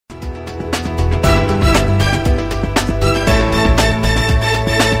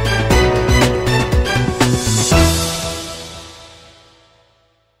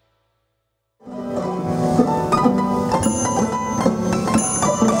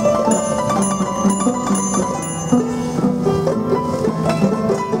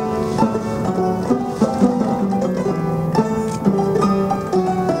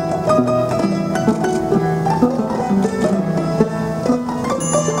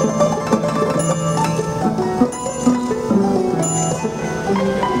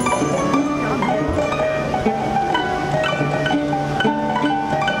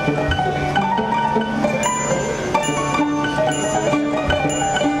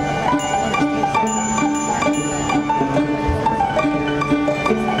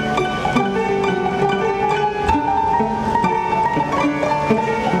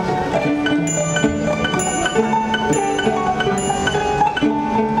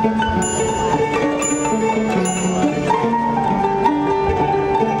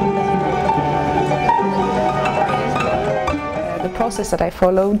process that I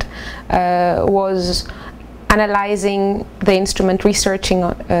followed was analyzing the instrument, researching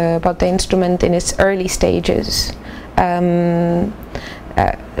about the instrument in its early stages,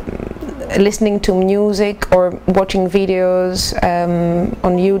 listening to music or watching videos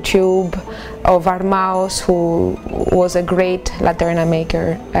on YouTube of Armaus, who was a great laterna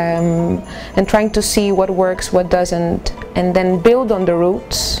maker, and trying to see what works, what doesn't, and then build on the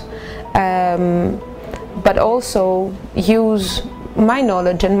roots, but also use my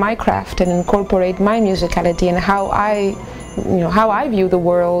knowledge and my craft and incorporate my musicality and how I view the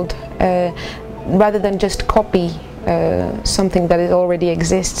world, rather than just copy something that already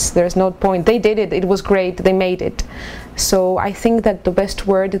exists. There's no point. They did it, it was great, they made it. So I think that the best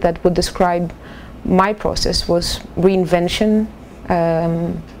word that would describe my process was reinvention,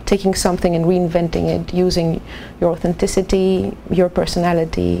 taking something and reinventing it, using your authenticity, your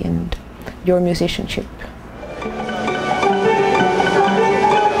personality, and your musicianship.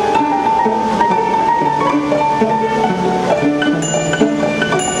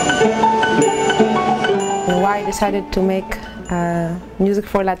 I decided to make music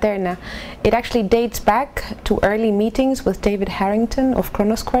for laterna. It actually dates back to early meetings with David Harrington of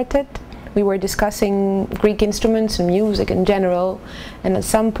Kronos Quartet. We were discussing Greek instruments and music in general, and at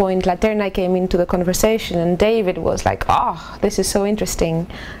some point laterna came into the conversation, and David was like, "Oh, this is so interesting."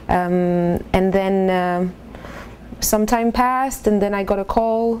 And then some time passed, and then I got a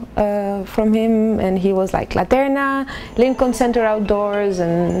call from him, and he was like, "Laterna, Lincoln Center outdoors,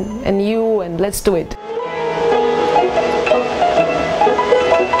 and you, and let's do it."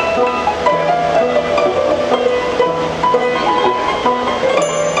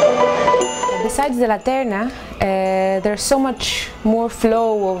 Besides the laterna, there's so much more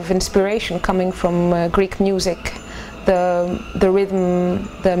flow of inspiration coming from Greek music. The rhythm,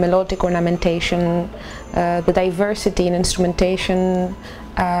 the melodic ornamentation, the diversity in instrumentation.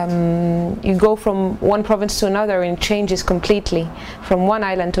 You go from one province to another and it changes completely. From one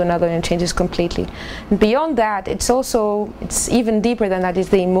island to another and it changes completely. And beyond that, it's even deeper than that. It's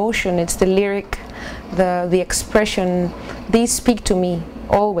the emotion, it's the lyric, the expression. These speak to me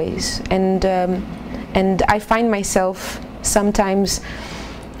always, and I find myself sometimes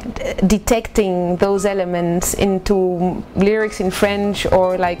detecting those elements into lyrics in French,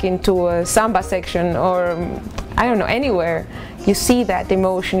 or like into a samba section, or I don't know, anywhere. You see that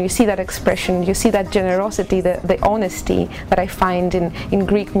emotion, you see that expression, you see that generosity, the honesty that I find in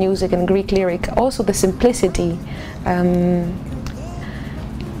Greek music and Greek lyric. Also the simplicity,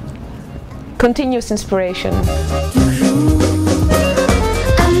 continuous inspiration.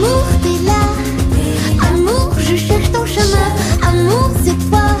 Amour, t'es là. Amour, je cherche ton chemin. Amour, c'est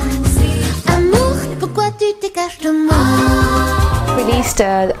toi. Amour, pourquoi tu te caches de moi? Released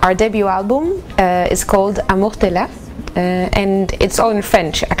our debut album. It's called Amour, t'es là, and it's all in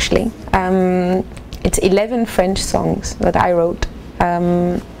French actually. It's 11 French songs that I wrote.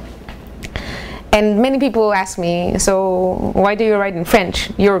 And many people ask me, so why do you write in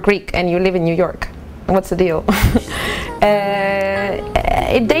French? You're Greek and you live in New York. What's the deal?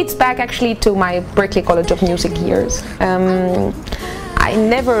 It dates back actually to my Berklee College of Music years. I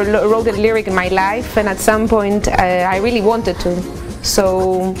never wrote a lyric in my life, and at some point I really wanted to.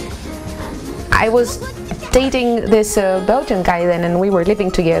 So I was dating this Belgian guy then, and we were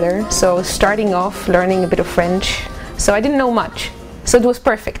living together. So starting off learning a bit of French. So I didn't know much. So it was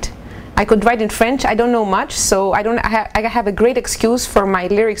perfect. I could write in French, I don't know much, so I have a great excuse for my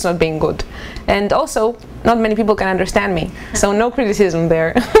lyrics not being good. And also, not many people can understand me, so no criticism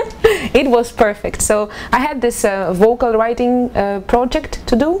there. It was perfect. So I had this vocal writing project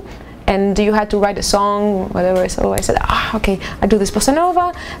to do, and you had to write a song, whatever. So I said, okay, I do this bossa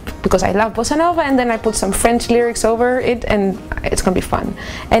nova, because I love bossa nova, and then I put some French lyrics over it, and it's gonna be fun.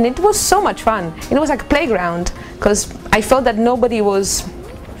 And it was so much fun. It was like a playground, because I felt that nobody was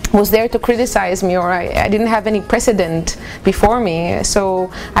there to criticize me, or I didn't have any precedent before me, so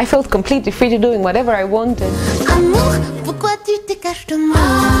I felt completely free to doing whatever I wanted. Amour, pourquoi tu te caches de moi?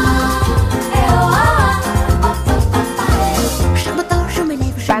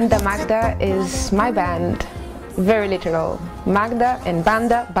 Banda Magda is my band, very literal. Magda and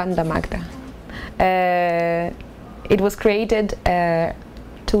Banda, Banda Magda. It was created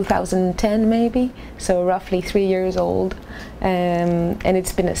 2010 maybe, so roughly 3 years old, and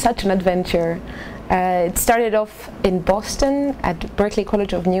it's been such an adventure. It started off in Boston at Berklee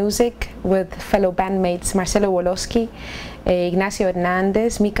College of Music with fellow bandmates Marcelo Woloski, Ignacio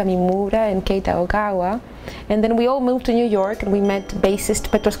Hernandez, Mika Mimura, and Keita Ogawa. And then we all moved to New York, and we met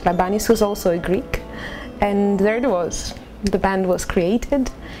bassist Petros Klabanis, who's also a Greek. And there it was. the band was created.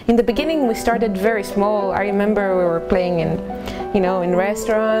 In the beginning we started very small. I remember we were playing in, in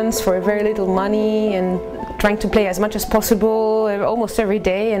restaurants for very little money and trying to play as much as possible almost every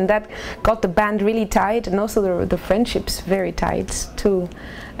day, and that got the band really tight, and also the friendships very tight too.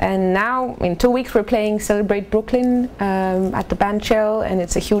 And now in 2 weeks we're playing Celebrate Brooklyn at the band shell, and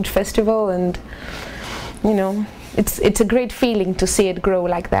it's a huge festival, and it's a great feeling to see it grow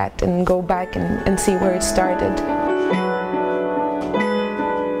like that and go back and see where it started.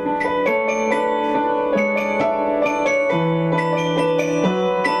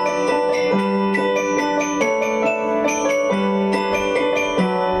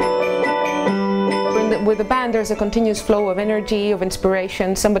 With the band there's a continuous flow of energy, of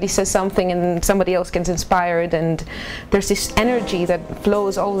inspiration. Somebody says something and somebody else gets inspired, and there's this energy that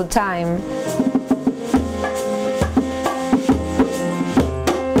flows all the time.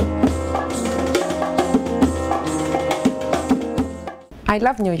 I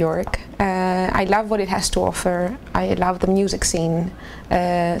love New York. I love what it has to offer. I love the music scene.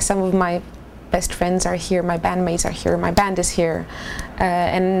 Some of my best friends are here, my bandmates are here, my band is here,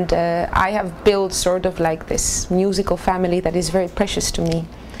 and I have built sort of like this musical family that is very precious to me.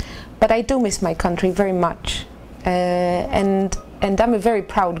 But I do miss my country very much, and I'm a very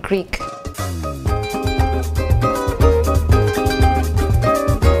proud Greek.